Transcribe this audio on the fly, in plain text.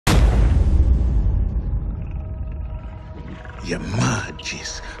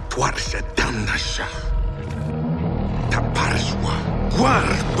Yamagis, Twarsha Damnasha. Taparswa,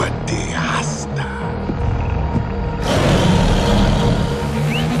 Guarbate Hasta.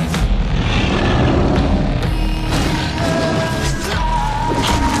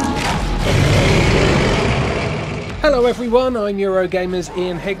 Hello everyone, I'm Eurogamer's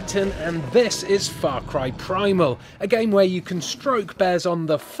Ian Higton and this is Far Cry Primal, a game where you can stroke bears on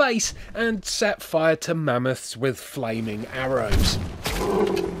the face and set fire to mammoths with flaming arrows.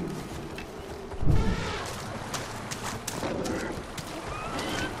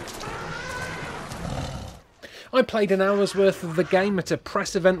 I played an hour's worth of the game at a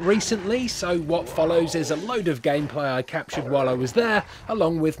press event recently, so what follows is a load of gameplay I captured while I was there,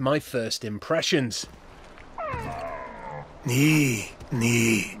 along with my first impressions. Nee.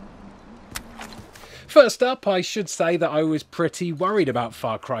 First up, I should say that I was pretty worried about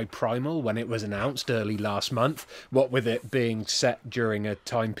Far Cry Primal when it was announced early last month, what with it being set during a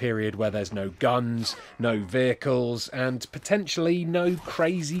time period where there's no guns, no vehicles, and potentially no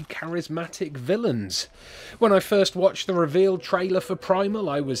crazy charismatic villains. When I first watched the reveal trailer for Primal,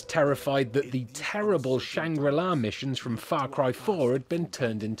 I was terrified that the terrible Shangri-La missions from Far Cry 4 had been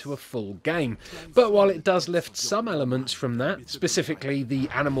turned into a full game. But while it does lift some elements from that, specifically the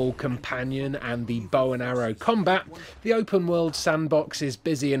animal companion and the bow and arrow combat, the open world sandbox is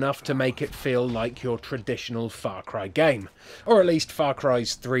busy enough to make it feel like your traditional Far Cry game. Or at least Far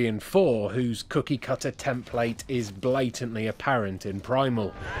Cry's 3 and 4, whose cookie cutter template is blatantly apparent in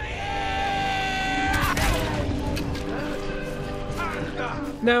Primal.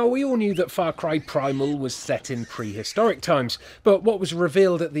 Now, we all knew that Far Cry Primal was set in prehistoric times, but what was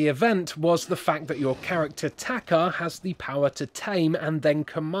revealed at the event was the fact that your character Takkar has the power to tame and then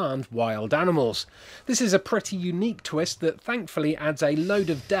command wild animals. This is a pretty unique twist that thankfully adds a load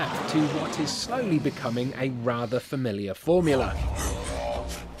of depth to what is slowly becoming a rather familiar formula.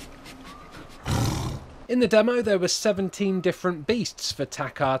 In the demo, there were 17 different beasts for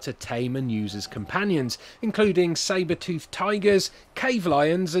Takkar to tame and use as companions, including saber-toothed tigers, cave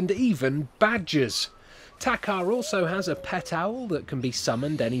lions, and even badgers. Takkar also has a pet owl that can be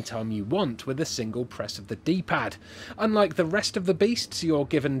summoned anytime you want with a single press of the D-pad. Unlike the rest of the beasts, you're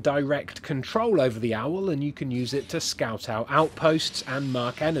given direct control over the owl and you can use it to scout out outposts and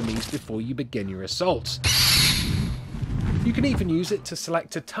mark enemies before you begin your assaults. You can even use it to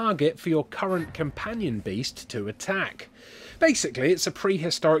select a target for your current companion beast to attack. Basically, it's a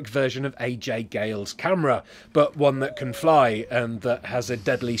prehistoric version of AJ Gale's camera, but one that can fly and that has a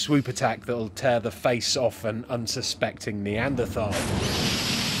deadly swoop attack that'll tear the face off an unsuspecting Neanderthal.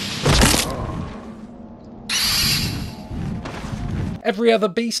 Every other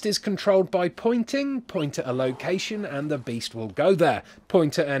beast is controlled by pointing. Point at a location and the beast will go there.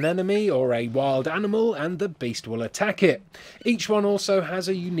 Point at an enemy or a wild animal and the beast will attack it. Each one also has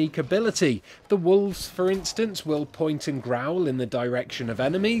a unique ability. The wolves, for instance, will point and growl in the direction of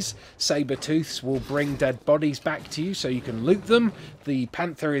enemies. Saber-tooths will bring dead bodies back to you so you can loot them. The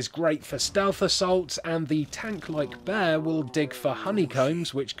panther is great for stealth assaults, and the tank-like bear will dig for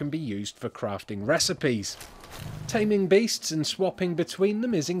honeycombs, which can be used for crafting recipes. Taming beasts and swapping between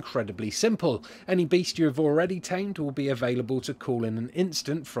them is incredibly simple. Any beast you have already tamed will be available to call in an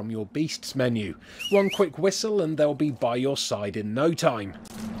instant from your beasts menu. One quick whistle and they'll be by your side in no time.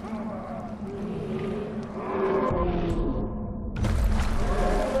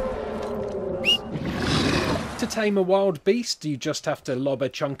 To tame a wild beast, you just have to lob a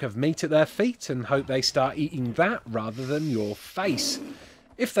chunk of meat at their feet and hope they start eating that rather than your face.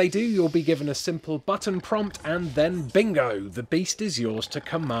 If they do, you'll be given a simple button prompt and then bingo, the beast is yours to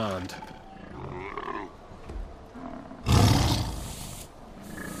command.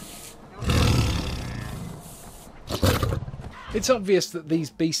 It's obvious that these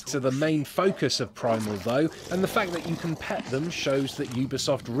beasts are the main focus of Primal though, and the fact that you can pet them shows that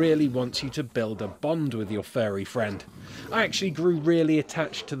Ubisoft really wants you to build a bond with your furry friend. I actually grew really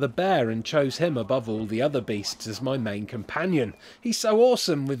attached to the bear and chose him above all the other beasts as my main companion. He's so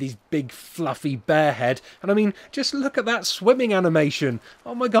awesome with his big fluffy bear head, and I mean, just look at that swimming animation.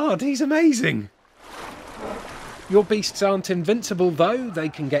 Oh my god, he's amazing! Your beasts aren't invincible though, they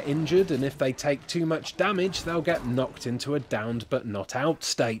can get injured, and if they take too much damage they'll get knocked into a downed but not out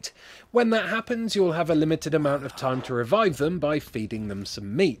state. When that happens you'll have a limited amount of time to revive them by feeding them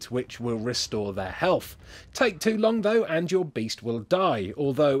some meat, which will restore their health. Take too long though and your beast will die,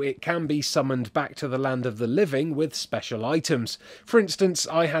 although it can be summoned back to the land of the living with special items. For instance,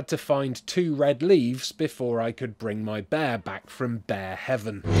 I had to find 2 red leaves before I could bring my bear back from bear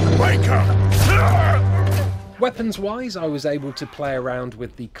heaven. Wake up! Weapons-wise, I was able to play around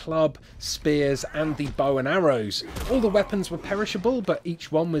with the club, spears and the bow and arrows. All the weapons were perishable, but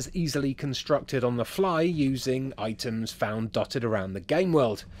each one was easily constructed on the fly using items found dotted around the game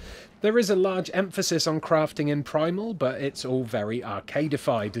world. There is a large emphasis on crafting in Primal, but it's all very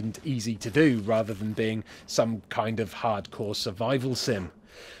arcadified and easy to do, rather than being some kind of hardcore survival sim.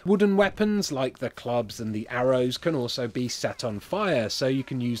 Wooden weapons like the clubs and the arrows can also be set on fire, so you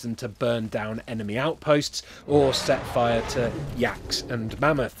can use them to burn down enemy outposts or set fire to yaks and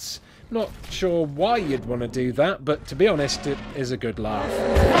mammoths. Not sure why you'd want to do that, but to be honest, it is a good laugh.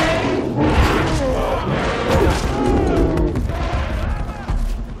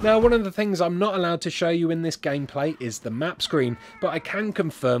 Now, one of the things I'm not allowed to show you in this gameplay is the map screen, but I can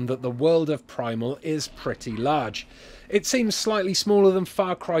confirm that the world of Primal is pretty large. It seems slightly smaller than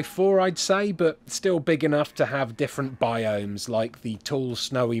Far Cry 4, I'd say, but still big enough to have different biomes, like the tall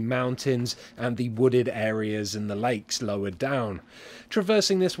snowy mountains and the wooded areas and the lakes lower down.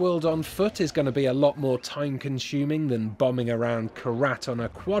 Traversing this world on foot is going to be a lot more time consuming than bombing around Karat on a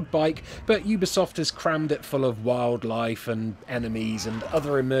quad bike, but Ubisoft has crammed it full of wildlife and enemies and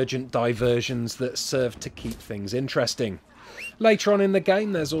other emergent diversions that serve to keep things interesting. Later on in the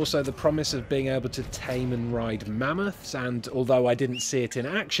game, there's also the promise of being able to tame and ride mammoths, and although I didn't see it in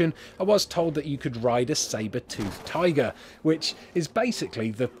action, I was told that you could ride a saber-toothed tiger, which is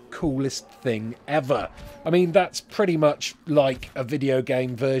basically the coolest thing ever. I mean, that's pretty much like a video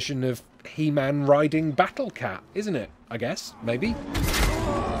game version of He-Man riding Battle Cat, isn't it? I guess, maybe?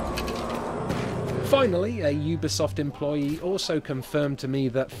 Finally, a Ubisoft employee also confirmed to me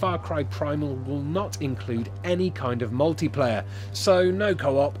that Far Cry Primal will not include any kind of multiplayer, so no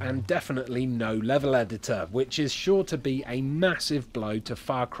co-op and definitely no level editor, which is sure to be a massive blow to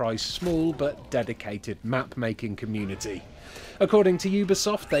Far Cry's small but dedicated map-making community. According to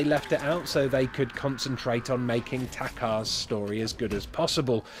Ubisoft, they left it out so they could concentrate on making Takkar's story as good as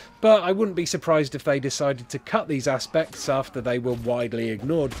possible, but I wouldn't be surprised if they decided to cut these aspects after they were widely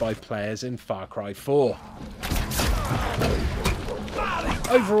ignored by players in Far Cry 4.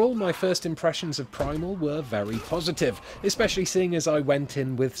 Overall, my first impressions of Primal were very positive, especially seeing as I went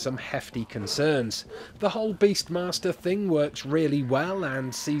in with some hefty concerns. The whole Beastmaster thing works really well,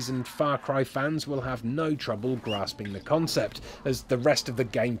 and seasoned Far Cry fans will have no trouble grasping the concept, as the rest of the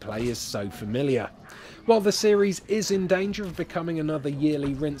gameplay is so familiar. While the series is in danger of becoming another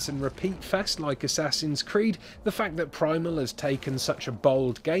yearly rinse and repeat fest like Assassin's Creed, the fact that Primal has taken such a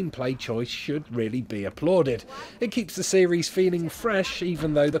bold gameplay choice should really be applauded. It keeps the series feeling fresh,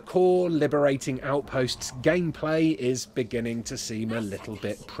 even though the core liberating outposts gameplay is beginning to seem a little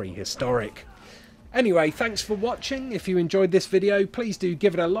bit prehistoric. Anyway, thanks for watching. If you enjoyed this video, please do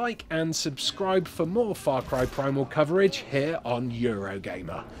give it a like and subscribe for more Far Cry Primal coverage here on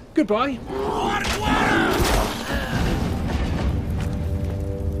Eurogamer. Goodbye.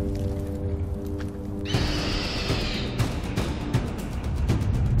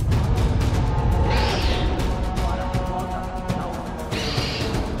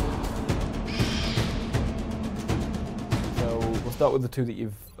 Start with the two that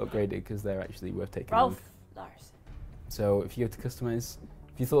you've upgraded because they're actually worth taking. Rolf, Lars. So if you go to customize,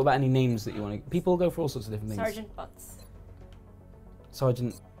 if you thought about any names that you want to, people go for all sorts of different things. Sergeant Butts.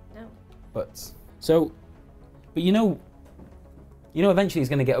 Sergeant. No. Butts. So, but you know, eventually he's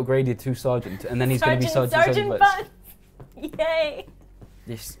going to get upgraded to Sergeant, and then he's going to be Sergeant Butts. Yay!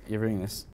 Yes, you're reading this.